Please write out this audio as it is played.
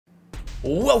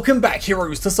Welcome back,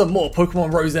 heroes, to some more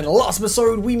Pokemon Rosen. Last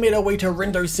episode, we made our way to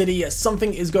Rindo City.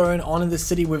 Something is going on in this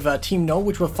city with Team Null,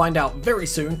 which we'll find out very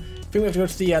soon. I think we have to go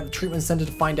to the treatment center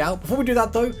to find out. Before we do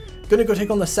that though, gonna go take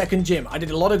on the second gym. I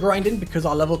did a lot of grinding because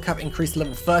our level cap increased to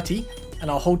level 30, and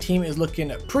our whole team is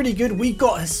looking pretty good. We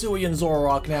got Hisuian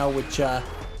Zoroark now, which,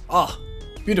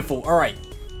 beautiful. Alright,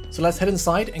 so let's head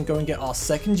inside and go and get our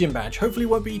second gym badge. Hopefully it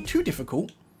won't be too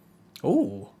difficult.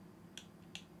 Ooh.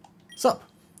 Sup?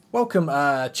 Welcome,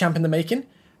 champ in the making.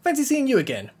 Fancy seeing you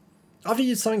again. After you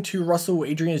did something to Russell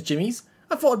Adrian's Jimmies,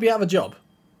 I thought I'd be out of a job.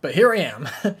 But here I am.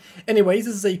 Anyways,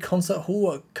 this is a concert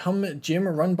hall cum gym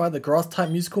run by the grass-type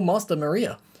musical master,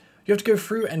 Maria. You have to go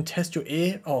through and test your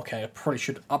ear. Oh, okay, I probably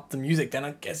should up the music then,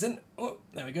 I'm guessing. Oh,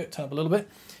 there we go, turn up a little bit.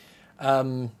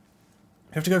 You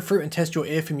have to go through and test your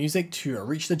ear for music to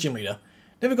reach the gym leader.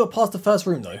 Never got past the first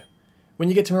room though. When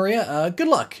you get to Maria, good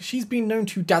luck. She's been known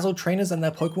to dazzle trainers and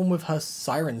their Pokemon with her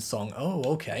siren song. Oh,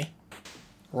 okay.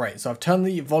 Right, so I've turned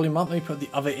the volume up. Let me put the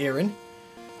other ear in.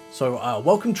 So,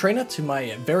 welcome trainer to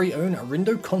my very own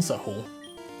Rindo concert hall.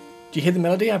 Do you hear the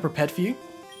melody I prepared for you?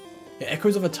 It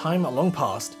echoes of a time long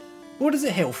past. But where does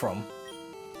it hail from?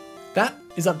 That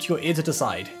is up to your ear to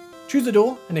decide. Choose a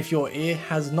door, and if your ear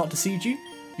has not deceived you,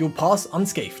 you'll pass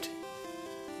unscathed.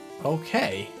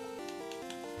 Okay.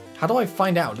 How do I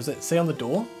find out? Does it say on the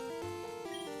door?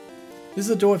 This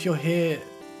is a door if your ear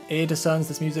discerns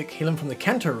this music hailing from the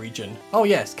Kanto region. Oh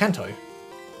yes, Kanto.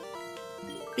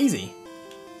 Easy.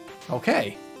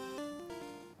 Okay.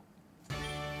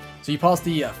 So you passed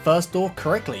the first door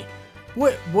correctly.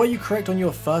 Were you correct on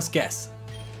your first guess?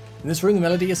 In this room the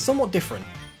melody is somewhat different.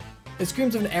 It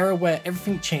screams of an era where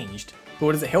everything changed. But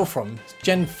where does it hail from? It's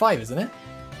Gen 5, isn't it?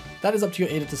 That is up to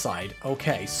your ear to decide.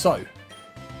 Okay, so...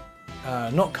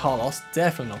 not Carlos,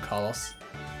 definitely not Carlos.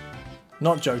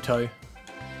 Not Johto.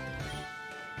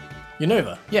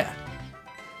 Unova, yeah.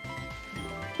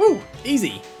 Woo,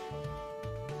 easy.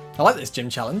 I like this gym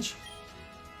challenge.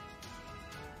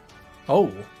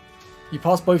 Oh, you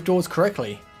passed both doors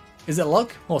correctly. Is it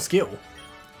luck or skill?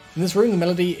 In this room the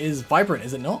melody is vibrant,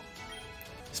 is it not?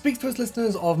 Speaks to its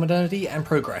listeners of modernity and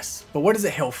progress. But where does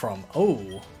it hail from?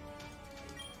 Oh.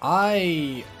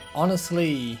 I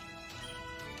honestly...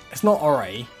 It's not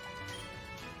Ore.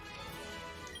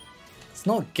 It's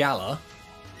not Gala.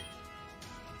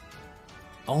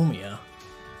 Olmia.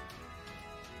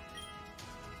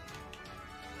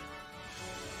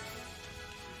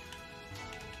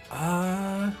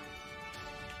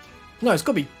 No, it's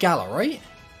got to be Gala, right?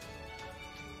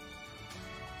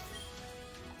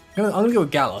 I'm gonna go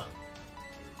with Gala.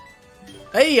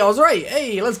 Hey, I was right.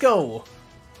 Hey, let's go.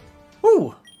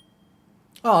 Woo.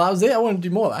 Oh, that was it. I want to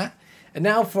do more of that. And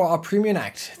now for our premium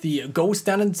act, the gold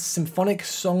standard symphonic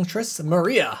songstress,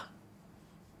 Maria.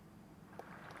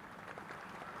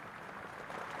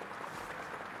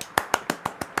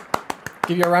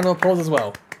 Give you a round of applause as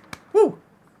well. Woo!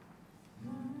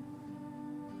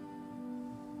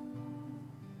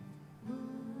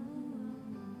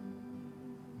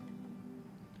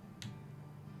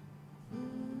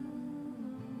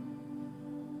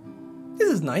 This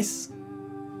is nice.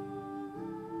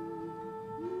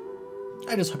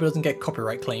 I just hope it doesn't get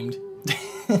copyright claimed.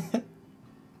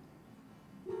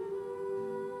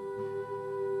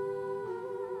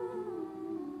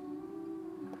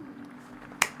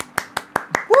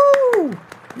 Woo!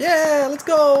 Yeah, let's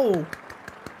go!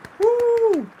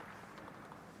 Woo!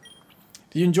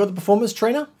 Did you enjoy the performance,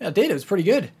 trainer? Yeah, I did, it was pretty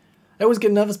good. I always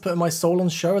get nervous putting my soul on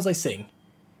show as I sing.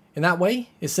 In that way,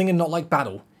 is singing not like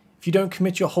battle. If you don't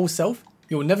commit your whole self,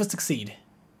 you will never succeed.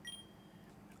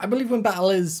 I believe when battle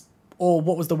is... Or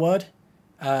what was the word?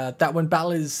 That when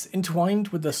battle is intertwined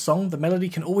with the song, the melody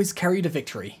can always carry you to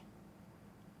victory.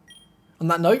 On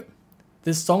that note,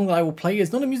 this song that I will play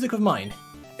is not a music of mine.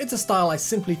 It's a style I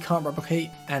simply can't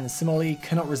replicate and similarly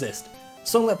cannot resist. The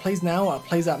song that plays now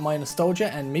plays out my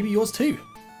nostalgia and maybe yours too.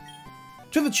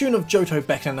 To the tune of Johto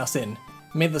beckoning us in,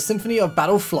 may the symphony of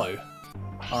battle flow.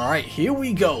 Alright, here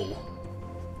we go.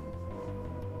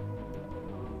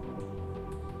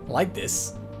 I like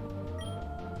this.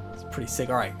 Pretty sick.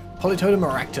 Alright, Politoed and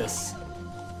Maractus.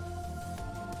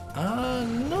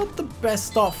 Not the best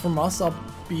start from us, I'll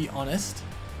be honest.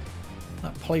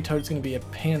 That Politoed's going to be a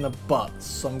pain in the butt,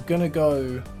 so I'm going to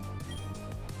go...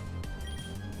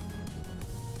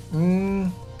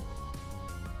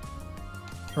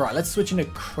 Right, let's switch into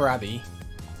Krabby.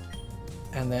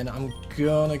 And then I'm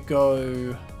going to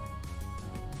go...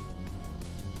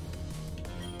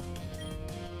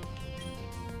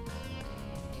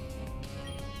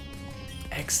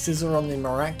 X-Scissor on the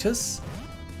Maractus.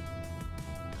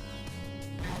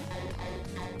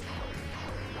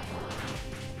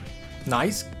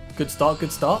 Nice. Good start,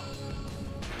 good start.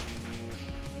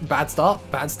 Bad start,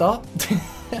 bad start.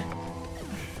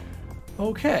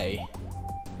 Okay.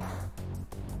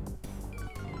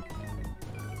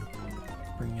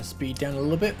 Bring your speed down a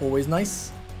little bit, always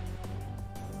nice.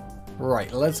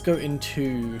 Right, let's go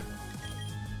into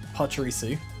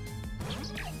Pachirisu.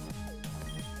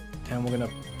 And we're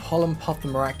gonna Pollen Puff the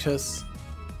Maractus.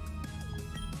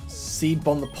 Seed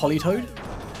Bomb the Politoed.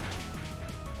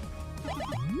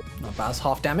 Not bad, it's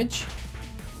half damage.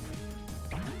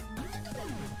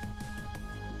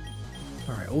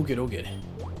 Alright, all good, all good.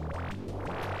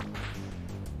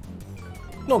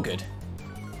 Not good.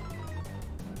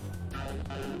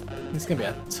 This is gonna be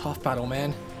a tough battle,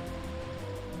 man.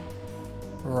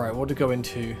 Right, what to go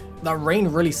into? That rain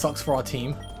really sucks for our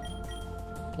team.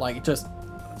 Like, it just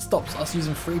stops us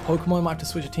using free Pokemon. Might have to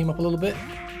switch a team up a little bit.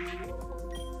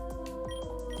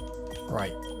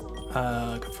 Right.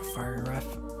 Go for Fiery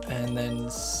Wrath. And then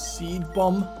Seed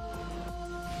Bomb.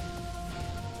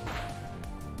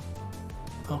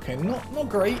 Okay, not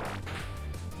great.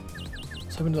 I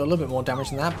was hoping to do a little bit more damage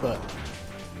than that, but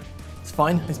it's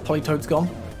fine. His Politoed's gone.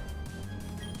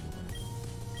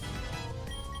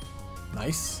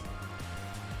 Nice.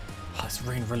 Oh, this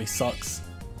rain really sucks.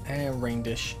 And Rain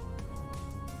Dish.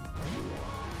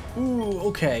 Ooh,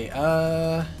 okay.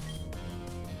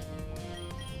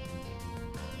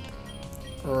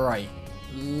 Right.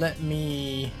 Let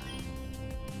me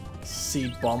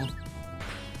Seed Bomb.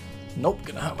 Nope,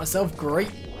 gonna hurt myself.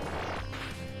 Great.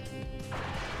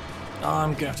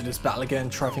 I'm gonna have to do this battle again,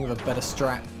 try to think of a better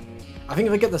strat. I think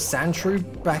if I get the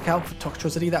Sandshrew back out for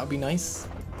Toxtricity, that would be nice.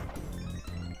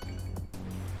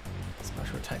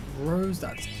 Special attack Rose,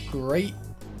 that's great.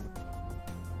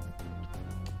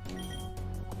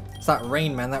 It's that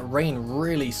rain, man. That rain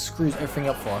really screws everything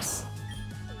up for us.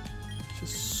 It's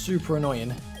just super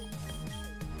annoying.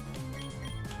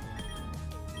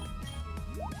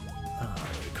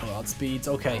 Color out speeds,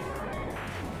 okay.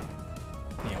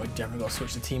 Yeah, we definitely got to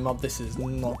switch the team up. This is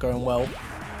not going well.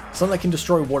 Something that can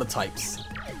destroy water types.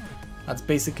 That's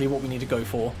basically what we need to go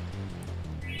for.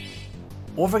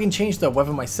 Or if I can change the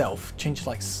weather myself. Change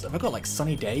like, have I got like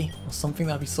Sunny Day or something?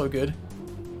 That'd be so good.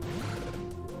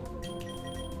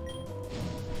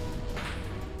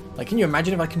 Like, can you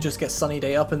imagine if I can just get Sunny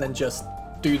Day up and then just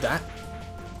do that?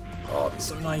 Oh, that'd be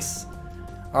so nice.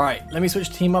 Alright, let me switch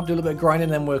team up, do a little bit of grinding,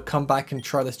 and then we'll come back and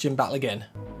try this gym battle again.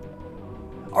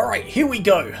 Alright, here we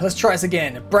go. Let's try this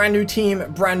again. Brand new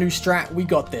team, brand new strat. We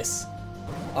got this.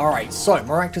 Alright, so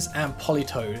Maractus and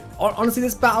Politoed. Honestly,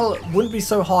 this battle wouldn't be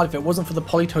so hard if it wasn't for the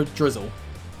Politoed drizzle.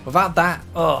 Without that,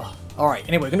 ugh. Alright,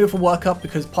 anyway, we're going to go for workup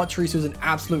because Pachirisu is an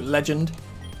absolute legend.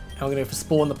 And we're going to go for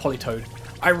Spawn the Politoed.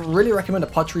 I really recommend a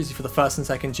Pachirisu for the first and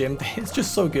second gym. It's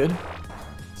just so good.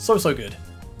 So good.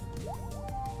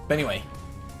 But anyway.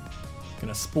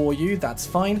 Gonna Spore you, that's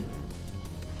fine.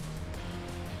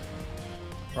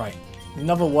 Right.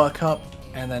 Another workup,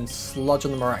 and then Sludge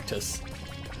on the Maractus.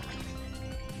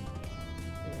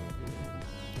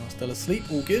 You're still asleep,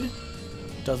 all good.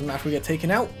 Doesn't matter if we get taken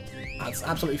out. That's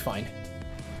absolutely fine.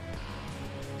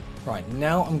 Right,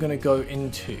 now I'm gonna go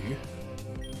into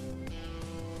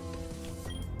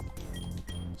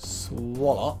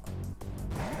Swalot,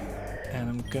 and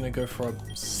I'm gonna go for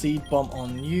a Seed Bomb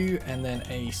on you and then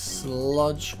a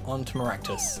Sludge onto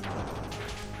Maractus.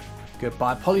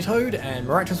 Goodbye Politoed, and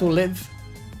Maractus will live,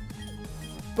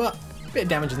 but a bit of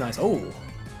damage is nice. Oh,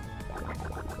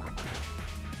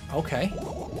 okay,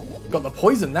 got the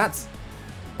poison. That's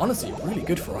honestly really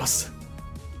good for us.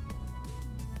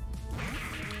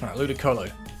 Alright,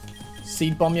 Ludicolo,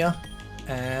 Seed Bomb ya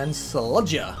and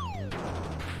Sludge ya.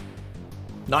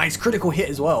 Nice, critical hit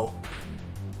as well.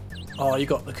 Oh, you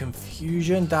got the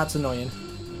confusion. That's annoying.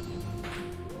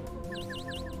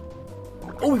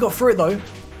 Oh, we got through it though.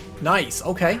 Nice,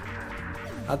 okay.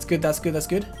 That's good, that's good, that's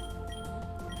good.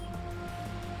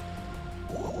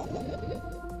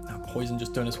 That poison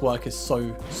just doing its work is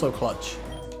so clutch.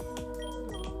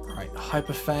 Alright,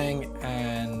 Hyper Fang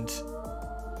and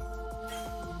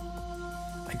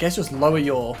I guess just lower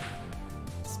your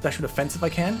special defense if I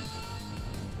can.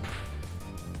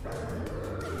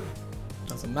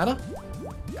 Doesn't matter.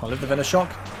 Can't live the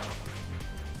Venoshock.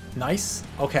 Nice.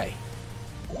 Okay.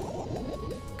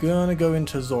 Gonna go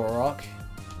into Zoroark.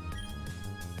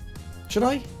 Should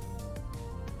I?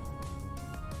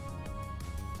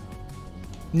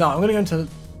 No, I'm gonna go into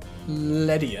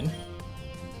Ledian.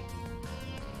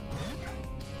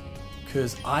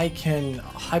 Because I can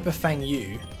Hyper Fang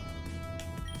you.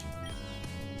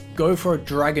 Go for a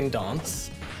Dragon Dance.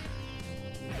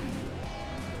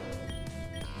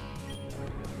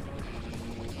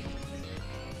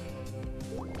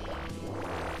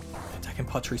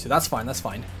 Puttery, so that's fine, that's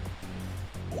fine.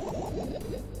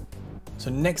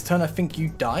 So next turn I think you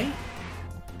die.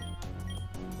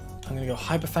 I'm gonna go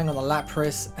Hyper Fang on the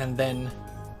Lapras and then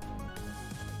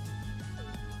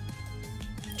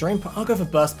Drain. I'll go for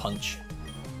Burst Punch.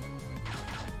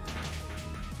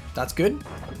 That's good.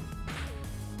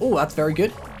 Oh, that's very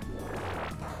good.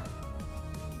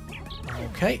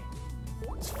 Okay.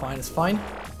 It's fine, it's fine.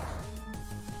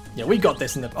 Yeah, we got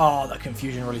this in the... Oh, that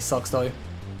confusion really sucks though.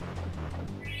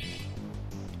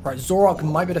 Right, Zoroark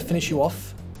might be able to finish you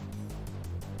off.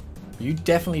 You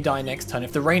definitely die next turn.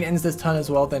 If the rain ends this turn as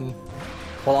well, then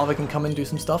Polava can come and do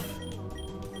some stuff.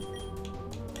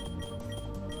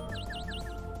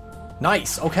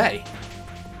 Nice, okay.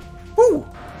 Woo!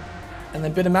 And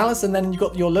then Bitter Malice, and then you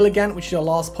got your Lilligant, which is your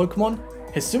last Pokemon.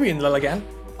 Hisuian Lilligant.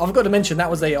 I forgot to mention that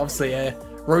was obviously a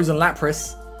Rosen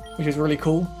Lapras, which is really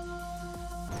cool.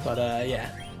 But yeah.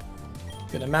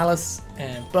 Bitter Malice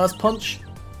and Burst Punch.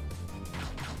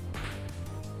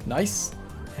 Nice.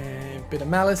 And Bitter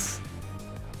Malice.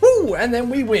 Woo! And then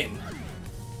we win.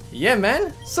 Yeah,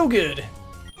 man. So good.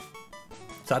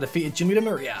 So I defeated Jimmy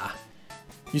Maria.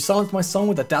 You silenced my song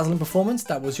with a dazzling performance.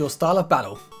 That was your style of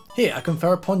battle. Here, I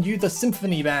confer upon you the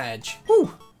Symphony Badge.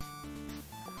 Woo!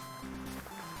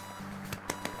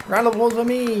 Round of applause for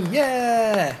me.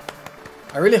 Yeah!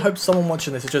 I really hope someone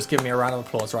watching this is just giving me a round of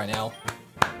applause right now.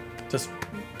 Just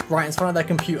right in front of their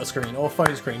computer screen or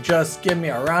phone screen. Just give me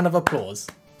a round of applause.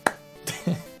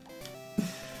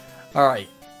 Alright.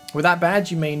 With that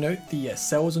badge, you may note the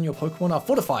cells on your Pokemon are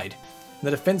fortified and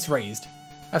the defense raised.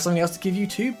 I have something else to give you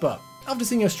too, but after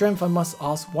seeing your strength, I must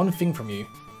ask one thing from you.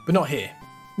 But not here.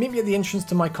 Meet me at the entrance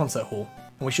to my concert hall,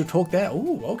 and we shall talk there.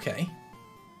 Ooh, okay.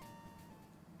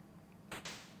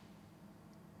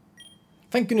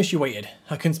 Thank goodness you waited.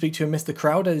 I couldn't speak to you amidst the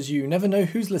crowd, as you never know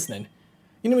who's listening.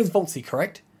 Your name is Voltsy,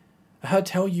 correct? I heard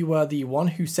tell you were the one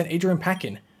who sent Adrian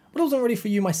packing, but I wasn't ready for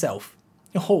you myself.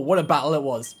 Oh, what a battle it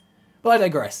was. But I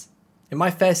digress. In my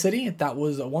fair city, that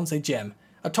was once a gem.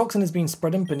 A toxin has been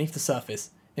spreading beneath the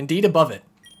surface. Indeed, above it.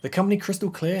 The company Crystal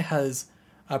Clear has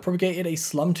propagated a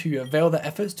slum to veil their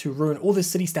efforts to ruin all this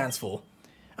city stands for.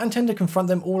 I intend to confront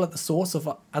them all at the source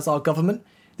as our government,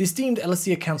 the esteemed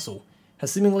Elysia Council,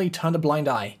 has seemingly turned a blind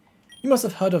eye. You must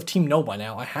have heard of Team Null by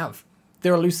now, I have.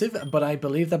 They're elusive, but I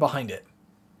believe they're behind it.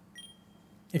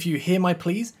 If you hear my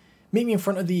pleas, meet me in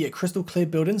front of the Crystal Clear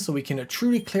building so we can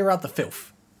truly clear out the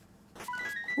filth.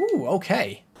 Ooh,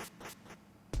 okay.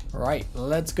 Right,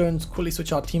 let's go and quickly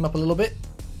switch our team up a little bit.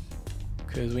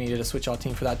 Because we needed to switch our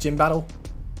team for that gym battle.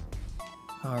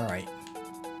 Alright.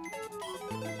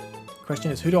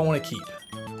 Question is, who do I want to keep?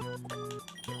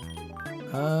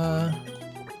 I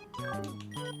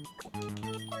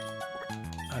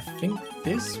think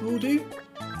this will do.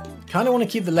 Kind of want to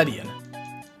keep the Ledian.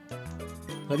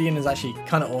 Ledian is actually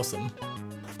kind of awesome.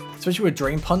 Especially with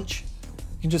Drain Punch.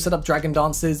 You can just set up Dragon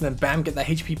Dances and then bam, get that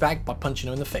HP back by punching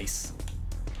him in the face.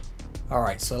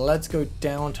 Alright, so let's go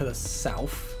down to the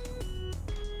south.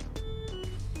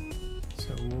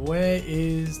 So where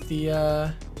is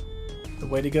the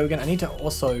way to go again? I need to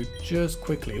also just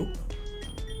quickly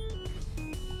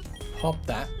pop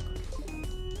that.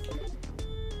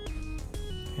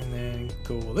 And then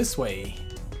go this way.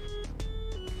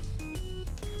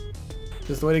 Is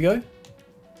this the way to go?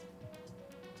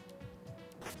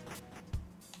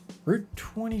 Route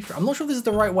 23. I'm not sure if this is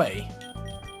the right way.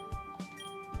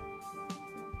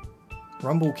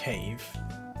 Rumble Cave.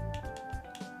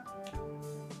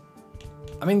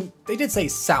 I mean, they did say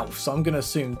south, so I'm going to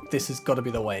assume this has got to be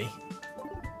the way.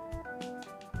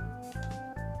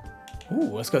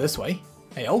 Ooh, let's go this way.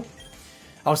 Hey-oh.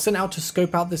 I was sent out to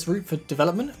scope out this route for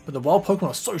development, but the wild Pokemon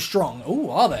are so strong. Ooh,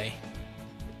 are they?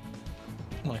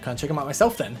 Well, I can't check them out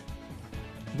myself then.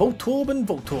 Voltorb and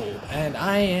Voltorb, and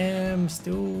I am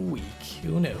still weak.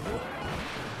 Oh no.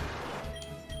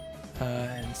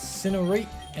 Incinerate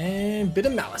and Bitter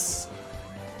Malice.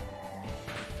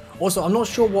 Also, I'm not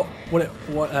sure what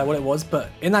it was, but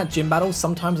in that gym battle,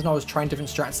 sometimes when I was trying different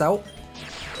strats out,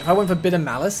 if I went for Bitter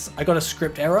Malice, I got a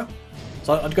script error.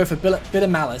 So I'd go for Bitter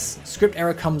Malice, script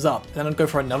error comes up, then I'd go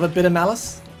for another Bitter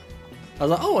Malice. I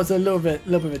was like, oh, it's a little bit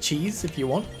of a cheese if you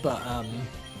want, but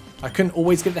I couldn't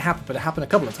always get it to happen, but it happened a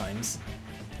couple of times.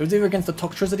 It was either against the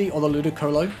Toxtricity or the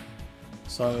Ludicolo.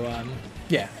 So,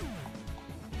 yeah.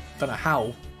 Don't know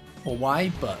how or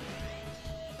why, but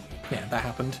yeah, that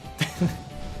happened.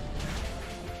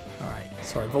 Alright,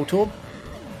 sorry, Voltorb.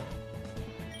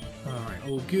 Alright,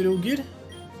 all good, all good.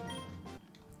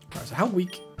 Alright, so how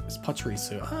weak is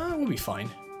Pachirisu? We'll be fine.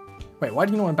 Wait, why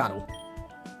do you not want to battle?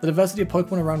 The diversity of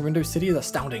Pokemon around Rindo City is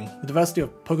astounding. The diversity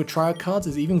of Poké Triad cards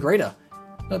is even greater.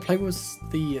 Did I play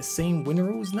with the same winner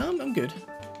rules? No, I'm good.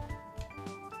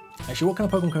 Actually, what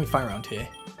kind of Pokemon can we find around here?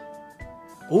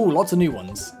 Oh, lots of new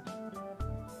ones.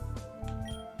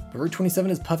 But Route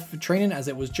 27 is perfect for training as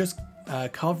it was just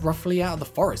carved roughly out of the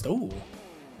forest. Oh.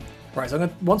 Right, so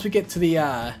once we get to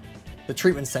the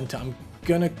treatment center, I'm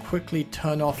gonna quickly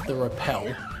turn off the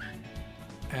repel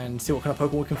and see what kind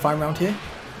of Pokemon we can find around here.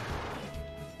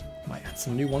 Might add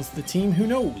some new ones to the team, who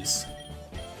knows?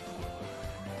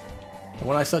 And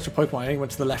when I searched for Pokemon, I only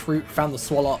went to the left route, found the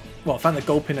Swallow, well, found the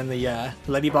Gulpin and the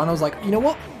Lady Bar, and I was like, you know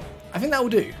what? I think that will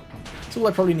do. That's all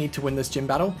I probably need to win this gym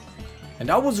battle.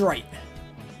 And I was right.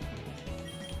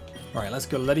 Alright, let's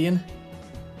go Ledian.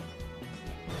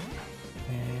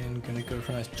 And gonna go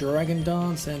for a nice Dragon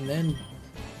Dance, and then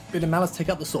Bit of Malice take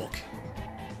out the Sork.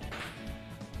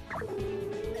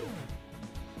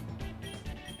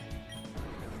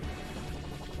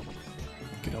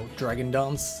 Good old Dragon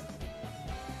Dance.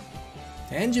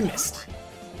 And you missed.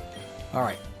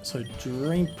 Alright, so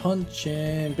Drain Punch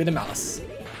and Bit of Malice.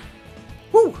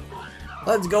 Woo!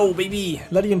 Let's go, baby!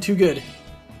 Ledian too good.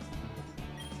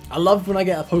 I love when I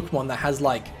get a Pokemon that has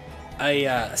like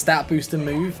a stat booster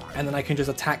move and then I can just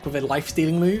attack with a life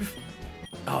stealing move.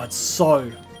 Oh, it's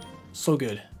so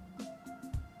good.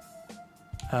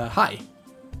 Hi.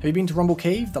 Have you been to Rumble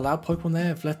Cave? The loud Pokemon there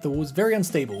have left the walls very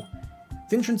unstable.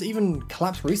 The entrance even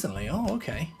collapsed recently. Oh,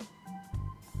 okay.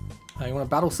 You want to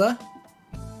battle, sir?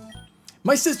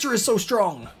 My sister is so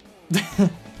strong!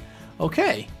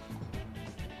 Okay.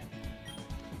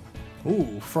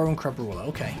 Ooh, Frozen Crab Brawler.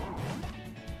 Okay.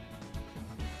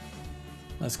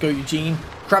 Let's go, Eugene.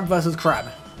 Crab versus Crab.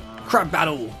 Crab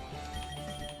battle!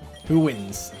 Who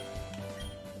wins?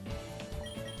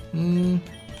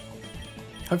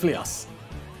 Hopefully us.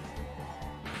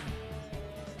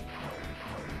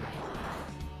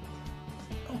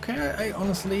 Okay, I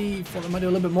honestly thought I might do a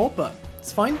little bit more, but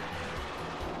it's fine.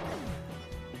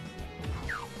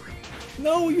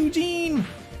 No, Eugene!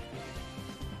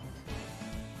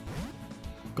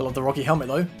 Gotta love the Rocky Helmet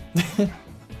though.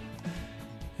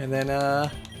 And then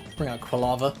bring out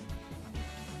Quilava.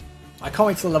 I can't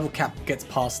wait till the level cap gets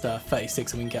past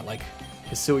 36 and we can get like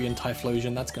Hisuian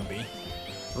Typhlosion. That's gonna be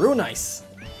real nice.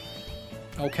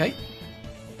 Okay.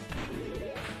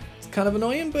 It's kind of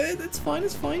annoying, but it's fine,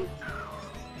 it's fine.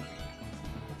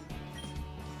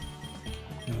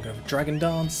 I'm gonna go for Dragon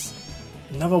Dance.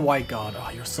 Another White Guard. Oh,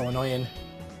 you're so annoying.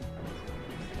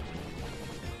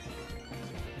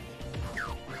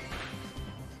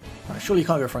 Right, surely you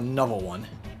can't go for another one.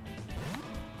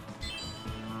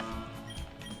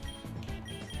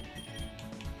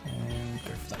 And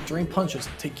go for that Drain Punch, just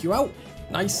take you out.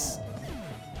 Nice.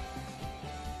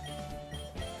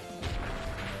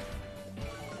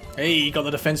 Hey, got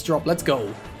the defense drop. Let's go.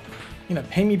 You gonna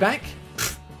pay me back?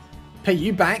 Pfft. Pay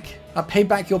you back? I'll pay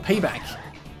back your payback.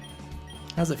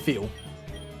 How's it feel?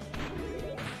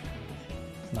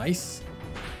 Nice.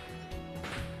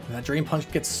 And that Drain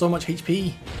Punch gets so much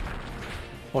HP.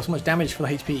 Or so much damage for the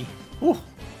HP. Ooh.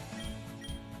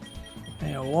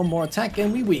 And one more attack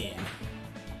and we win.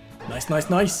 Nice, nice,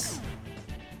 nice.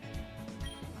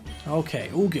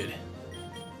 Okay, all good.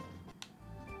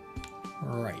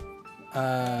 Right.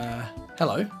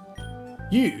 Hello.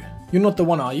 You're not the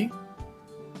one, are you?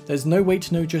 There's no way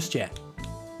to know just yet.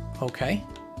 Okay.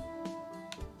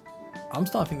 I'm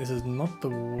starting to think this is not the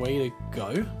way to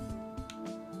go.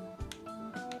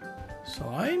 So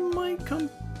I might come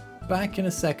back in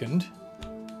a second.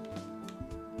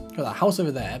 Got that house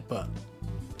over there, but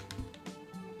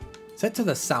let's head to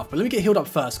the south. But let me get healed up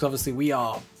first, because obviously we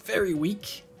are very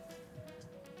weak.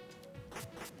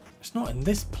 It's not in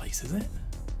this place, is it?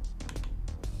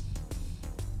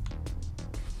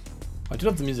 I do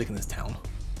love the music in this town.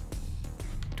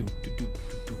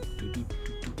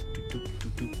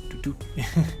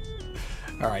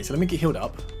 Alright, so let me get healed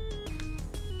up.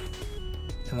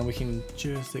 And then we can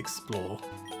just explore.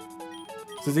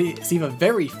 So it's either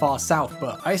very far south,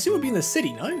 but I assume it would be in the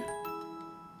city, no?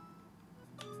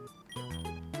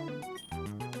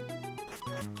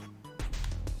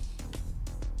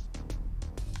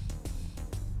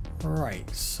 Right,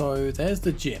 so there's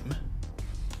the gym.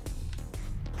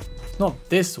 It's not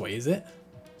this way, is it?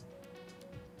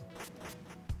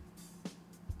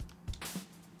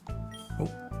 Oh.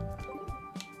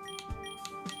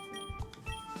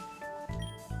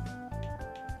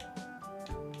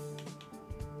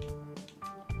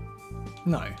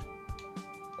 No.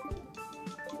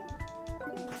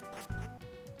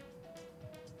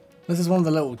 This is one of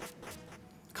the little...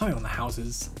 Can't be one of the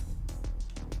houses.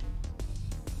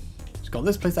 It's got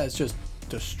this place that is just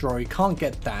destroyed. Can't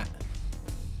get that.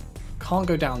 Can't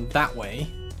go down that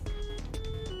way.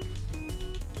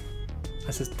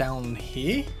 This is down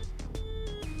here.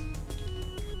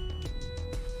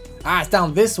 Ah, it's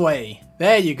down this way.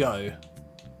 There you go.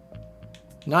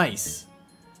 Nice.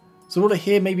 So water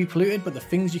here may be polluted, but the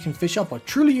things you can fish up are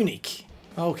truly unique.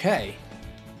 Okay.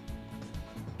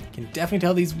 You can definitely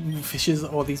tell these fishes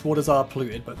or these waters are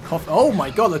polluted, but oh my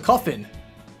god, the coffin.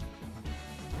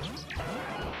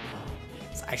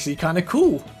 It's actually kind of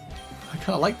cool. I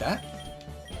kind of like that.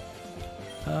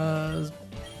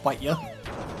 Bite ya.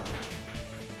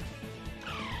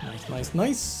 Nice, nice,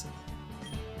 nice.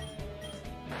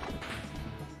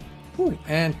 Ooh,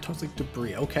 and toxic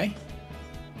debris. Okay.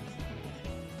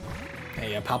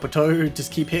 Hey, Palpito,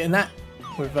 just keep hitting that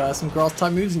with some grass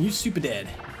type moves and you super dead.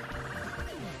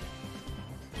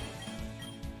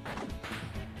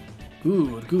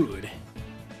 Good, good.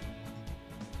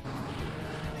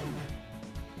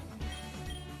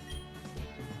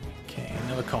 Okay,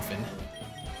 another coffin.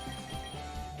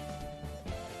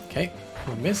 Okay,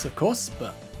 we'll miss, of course,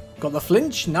 but got the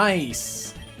flinch.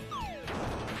 Nice.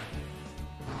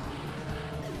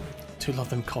 Do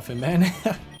love them coffin, man.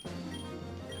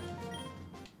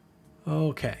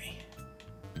 Okay.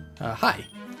 Hi.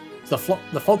 The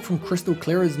fog from Crystal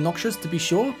Clear is noxious, to be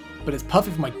sure, but it's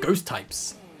perfect for my ghost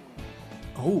types.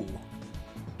 Oh.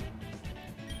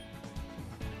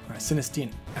 Alright, Sinisty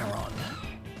and Aron.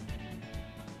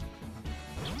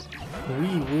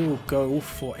 We will go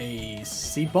for a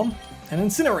Seed Bomb and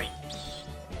Incinerate.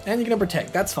 And you're going to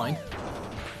Protect, that's fine.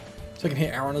 So I can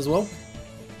hit Aron as well.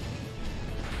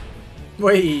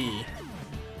 Wait.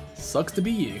 Sucks to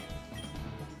be you.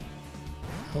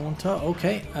 Haunter,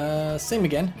 okay. Same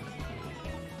again.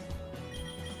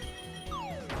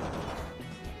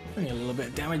 Only a little bit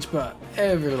of damage, but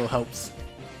every little helps.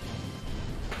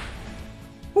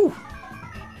 Woo.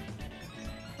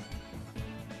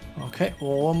 Okay,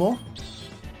 one more.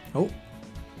 Oh.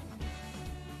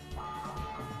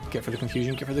 Get for the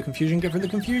confusion, get for the confusion, get for the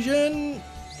confusion!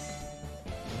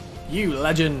 You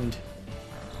legend!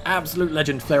 Absolute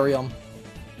legend, Flareon.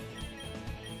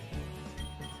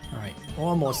 Alright,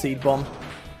 one more Seed Bomb.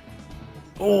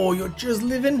 Oh, you're just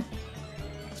living?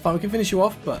 It's fine, we can finish you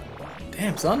off, but...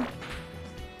 Damn, son.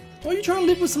 Well, you trying to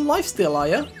live with some life still, are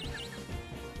ya?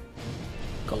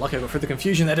 Got lucky I got through the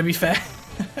confusion there, to be fair.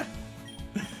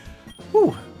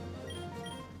 Whew.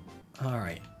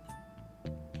 Alright.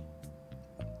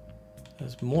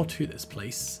 There's more to this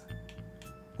place.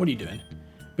 What are you doing?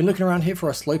 Been looking around here for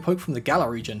a Slowpoke from the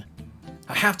Galar region.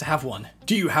 I have to have one.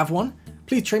 Do you have one?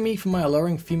 Please trade me for my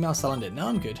alluring female Salandit. No,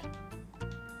 I'm good.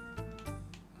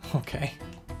 Okay.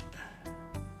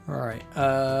 Alright,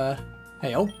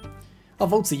 hey, oh.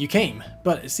 HeroVoltsy, you came,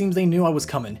 but it seems they knew I was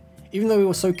coming. Even though we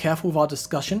were so careful with our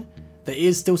discussion, their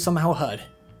ears still somehow heard.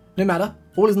 No matter,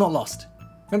 all is not lost.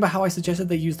 Remember how I suggested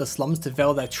they use the slums to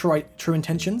veil their true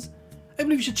intentions? I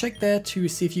believe you should check there to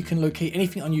see if you can locate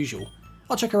anything unusual.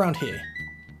 I'll check around here.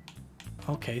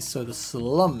 Okay, so the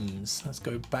slums. Let's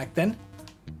go back then.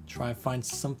 Try and find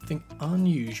something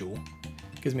unusual.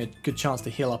 Gives me a good chance to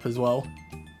heal up as well.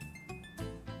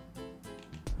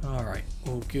 Alright,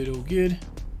 all good, all good.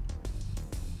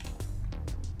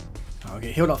 I'll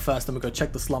get healed up first, then we'll go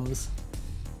check the slums.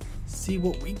 See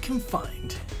what we can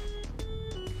find.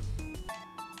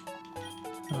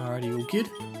 Alrighty, all good.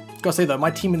 Gotta say though,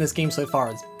 my team in this game so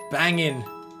far is banging.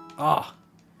 Ah.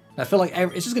 I feel like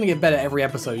it's just gonna get better every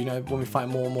episode, you know, when we fight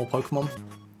more and more Pokemon.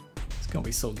 It's gonna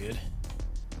be so good.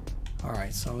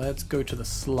 Alright, so let's go to the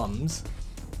slums.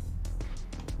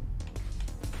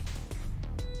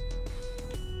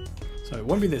 So it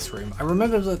won't be this room. I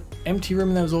remember there was an empty room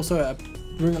and there was also a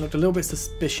room that looked a little bit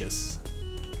suspicious.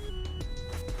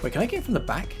 Wait, can I get in from the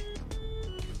back?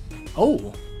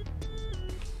 Oh!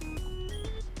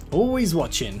 Always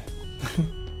watching.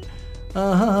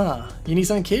 You need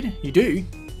something, kid? You do? You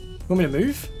want me to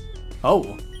move?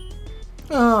 Oh.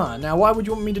 Now why would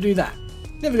you want me to do that?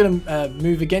 Never gonna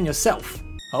move again yourself.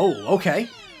 Oh, okay.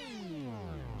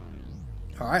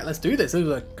 Alright, let's do this. It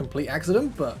was a complete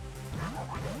accident, but...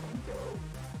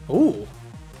 Ooh.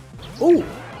 Ooh.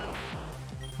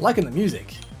 Liking the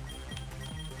music.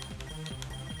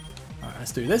 Alright,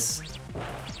 let's do this.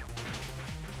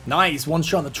 Nice, one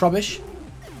shot on the Trubbish.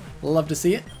 Love to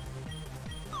see it.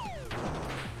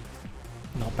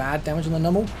 Not bad, damage on the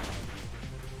Numble.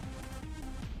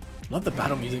 Love the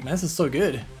battle music, man. This is so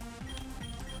good.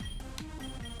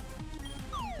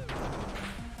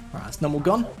 Alright, that's Numble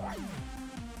gone.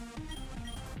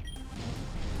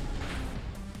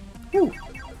 Ooh.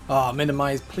 Oh,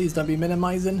 minimize. Please don't be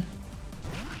minimizing.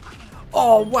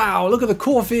 Oh, wow. Look at the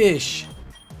core fish.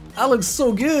 That looks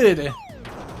so good.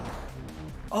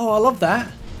 Oh, I love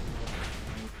that.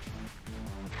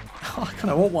 Oh, I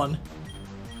kind of want one.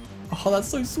 Oh, that's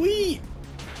so sweet.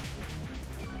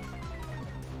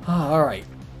 Oh, alright.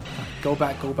 Go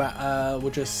back, go back.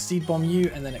 We'll just seed bomb you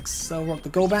and then Excel Rock the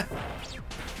Golbat.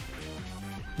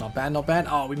 Not bad, not bad.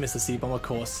 Oh, we missed the seed bomb, of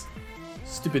course.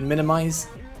 Stupid minimize.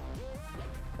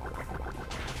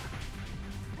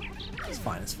 It's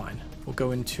fine, it's fine. We'll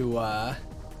go into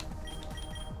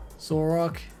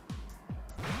Zorok.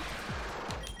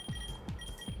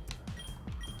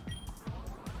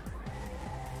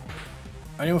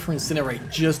 Only one for Incinerate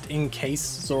just in case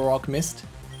Zorok missed.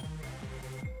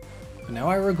 But now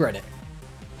I regret it.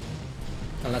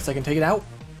 Unless I can take it out.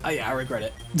 Oh yeah, I regret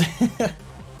it.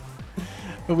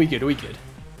 But we good, we good.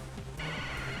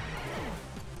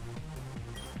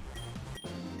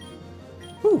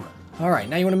 Whew. Alright,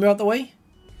 now you want to move out the way?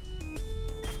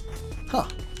 Huh.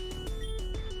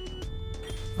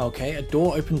 Okay, a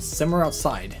door opens somewhere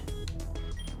outside.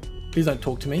 Please don't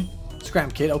talk to me.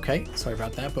 Scram kid, okay. Sorry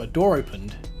about that, but a door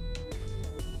opened.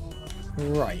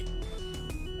 Right.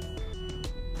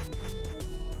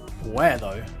 Where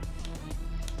though?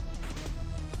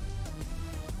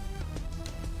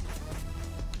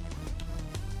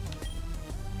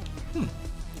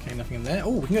 Okay, nothing in there.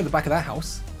 Oh, we can go to the back of that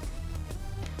house.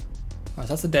 Alright,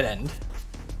 so that's a dead end.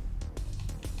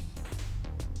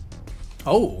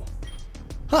 Oh.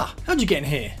 Huh, how'd you get in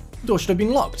here? The door should have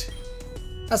been locked.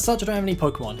 As such, I don't have any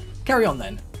Pokemon. Carry on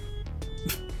then.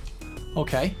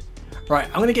 Okay. Right,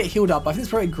 I'm gonna get healed up. I think it's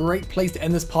probably a great place to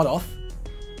end this part off.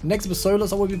 Next episode,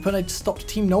 looks like we'll be putting a stop to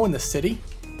Team No in this city.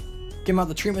 Get them out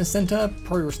the treatment center,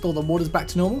 probably restore the waters back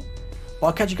to normal. But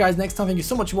I'll catch you guys next time. Thank you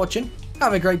so much for watching.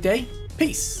 Have a great day.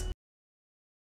 Peace.